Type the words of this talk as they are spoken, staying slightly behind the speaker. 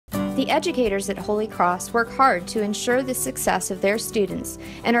The educators at Holy Cross work hard to ensure the success of their students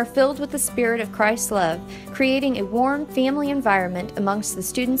and are filled with the spirit of Christ's love, creating a warm family environment amongst the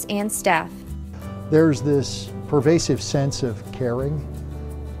students and staff. There's this pervasive sense of caring,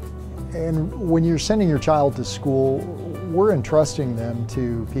 and when you're sending your child to school, we're entrusting them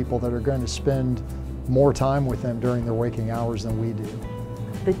to people that are going to spend more time with them during their waking hours than we do.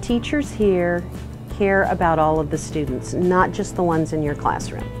 The teachers here care about all of the students, not just the ones in your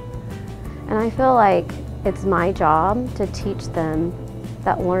classroom. And I feel like it's my job to teach them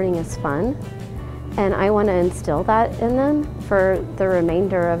that learning is fun, and I want to instill that in them for the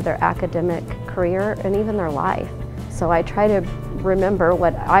remainder of their academic career and even their life. So I try to remember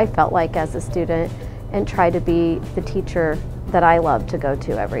what I felt like as a student and try to be the teacher that I love to go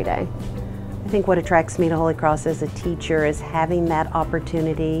to every day. I think what attracts me to Holy Cross as a teacher is having that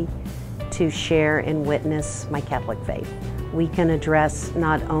opportunity to share and witness my Catholic faith. We can address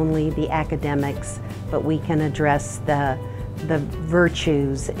not only the academics, but we can address the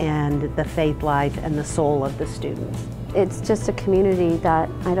virtues and the faith life and the soul of the students. It's just a community that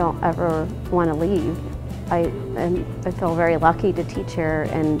I don't ever want to leave. I feel very lucky to teach here,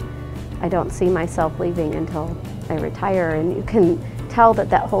 and I don't see myself leaving until I retire. And you can tell that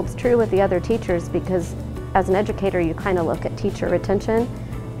that holds true with the other teachers, because as an educator you kind of look at teacher retention,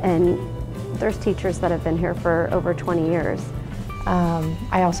 and there's teachers that have been here for over 20 years.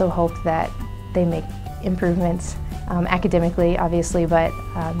 I also hope that they make improvements academically, obviously, but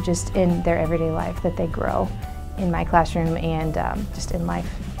just in their everyday life, that they grow in my classroom and just in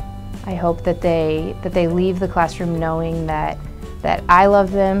life. I hope that they leave the classroom knowing that I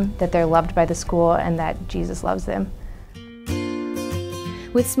love them, that they're loved by the school, and that Jesus loves them.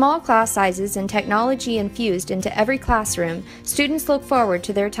 With small class sizes and technology infused into every classroom, students look forward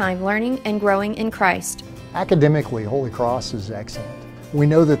to their time learning and growing in Christ. Academically, Holy Cross is excellent. We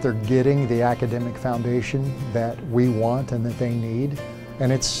know that they're getting the academic foundation that we want and that they need,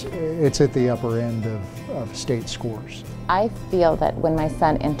 and it's at the upper end of state scores. I feel that when my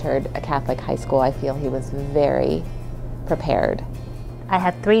son entered a Catholic high school, I feel he was very prepared. I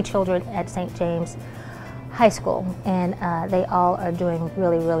have 3 children at St. James High School, and they all are doing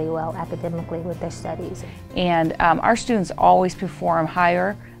really, really well academically with their studies. And our students always perform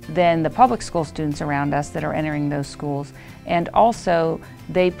higher than the public school students around us that are entering those schools, and also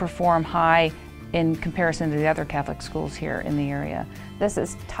they perform high in comparison to the other Catholic schools here in the area. This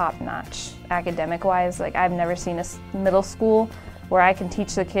is top-notch academic-wise. Like, I've never seen a middle school where I can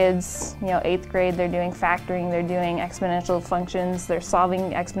teach the kids, 8th grade, they're doing factoring, they're doing exponential functions, they're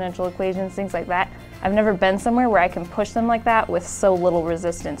solving exponential equations, things like that. I've never been somewhere where I can push them like that with so little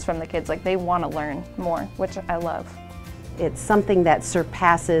resistance from the kids. Like, they want to learn more, which I love. It's something that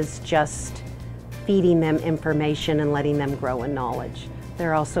surpasses just feeding them information and letting them grow in knowledge.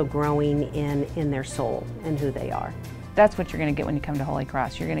 They're also growing in their soul and who they are. That's what you're going to get when you come to Holy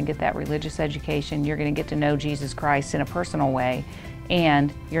Cross. You're going to get that religious education, you're going to get to know Jesus Christ in a personal way,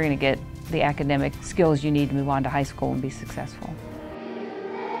 and you're going to get the academic skills you need to move on to high school and be successful.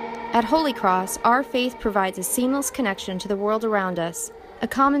 At Holy Cross, our faith provides a seamless connection to the world around us, a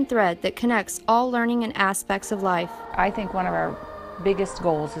common thread that connects all learning and aspects of life. I think one of our biggest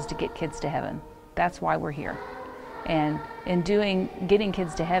goals is to get kids to heaven. That's why we're here. And in getting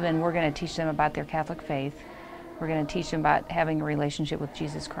kids to heaven, we're going to teach them about their Catholic faith. We're going to teach them about having a relationship with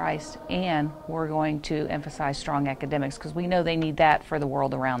Jesus Christ, and we're going to emphasize strong academics because we know they need that for the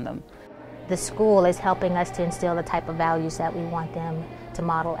world around them. The school is helping us to instill the type of values that we want them to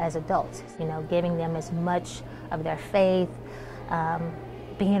model as adults. Giving them as much of their faith,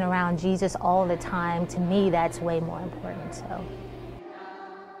 being around Jesus all the time. To me, that's way more important. So.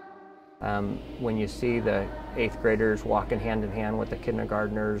 When you see the 8th graders walking hand in hand with the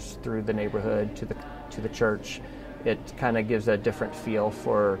kindergartners through the neighborhood to the church, it kind of gives a different feel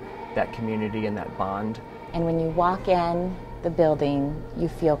for that community and that bond. And when you walk in the building, you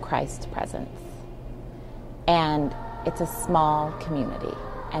feel Christ's presence. And it's a small community,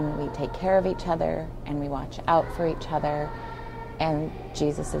 and we take care of each other, and we watch out for each other, and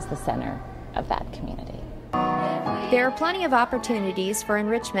Jesus is the center of that community. There are plenty of opportunities for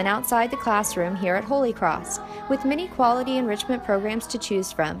enrichment outside the classroom here at Holy Cross, with many quality enrichment programs to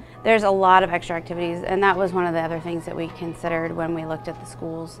choose from. There's a lot of extra activities, and that was one of the other things that we considered when we looked at the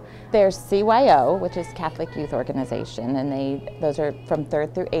schools. There's CYO, which is Catholic Youth Organization, and those are from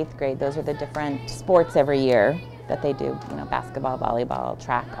 3rd through 8th grade. Those are the different sports every year that they do, basketball, volleyball,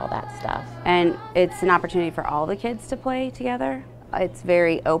 track, all that stuff. And it's an opportunity for all the kids to play together. It's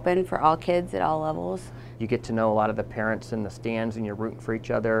very open for all kids at all levels. You get to know a lot of the parents in the stands, and you're rooting for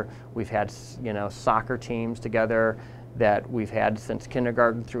each other. We've had, soccer teams together, that we've had since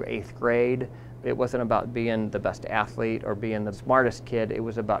kindergarten through 8th grade. It wasn't about being the best athlete or being the smartest kid. It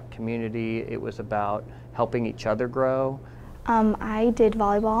was about community. It was about helping each other grow. I did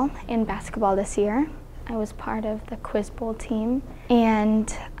volleyball and basketball this year. I was part of the quiz bowl team,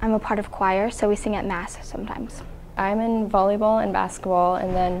 and I'm a part of choir, so we sing at Mass sometimes. I'm in volleyball and basketball,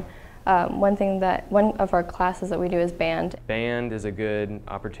 and then one of our classes that we do is band. Band is a good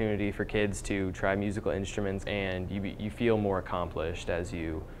opportunity for kids to try musical instruments, and you feel more accomplished as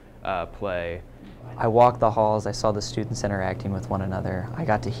you play. I walked the halls, I saw the students interacting with one another. I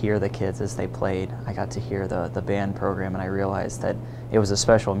got to hear the kids as they played. I got to hear the band program, and I realized that it was a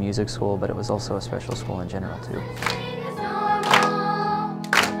special music school, but it was also a special school in general too.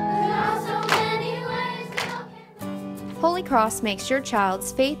 Holy Cross makes your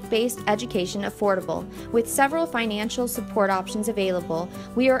child's faith-based education affordable. With several financial support options available,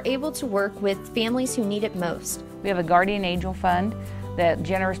 we are able to work with families who need it most. We have a Guardian Angel Fund that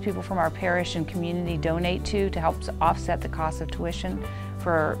generous people from our parish and community donate to help offset the cost of tuition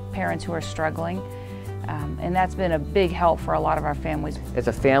for parents who are struggling. And that's been a big help for a lot of our families. As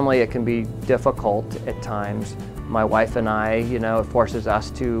a family, it can be difficult at times. My wife and I, it forces us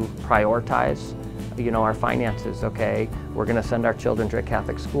to prioritize, our finances. Okay, we're going to send our children to a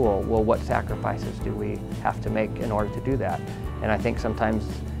Catholic school. Well, what sacrifices do we have to make in order to do that? And I think sometimes,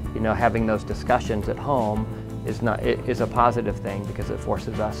 having those discussions at home is a positive thing, because it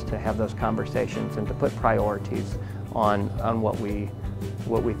forces us to have those conversations and to put priorities on what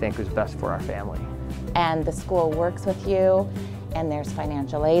we think is best for our family. And the school works with you, and there's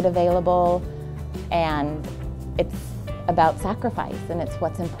financial aid available, and it's about sacrifice, and it's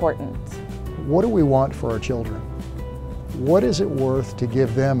what's important. What do we want for our children? What is it worth to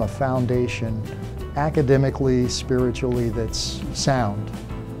give them a foundation academically, spiritually, that's sound,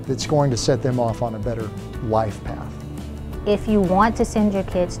 that's going to set them off on a better life path? If you want to send your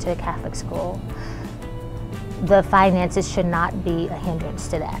kids to a Catholic school, the finances should not be a hindrance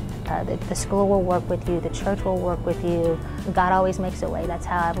to that. The school will work with you, the church will work with you. God always makes a way. That's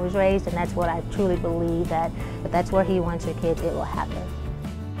how I was raised, and that's what I truly believe, that if that's where He wants your kids, it will happen.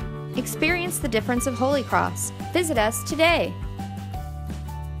 Experience the difference of Holy Cross. Visit us today.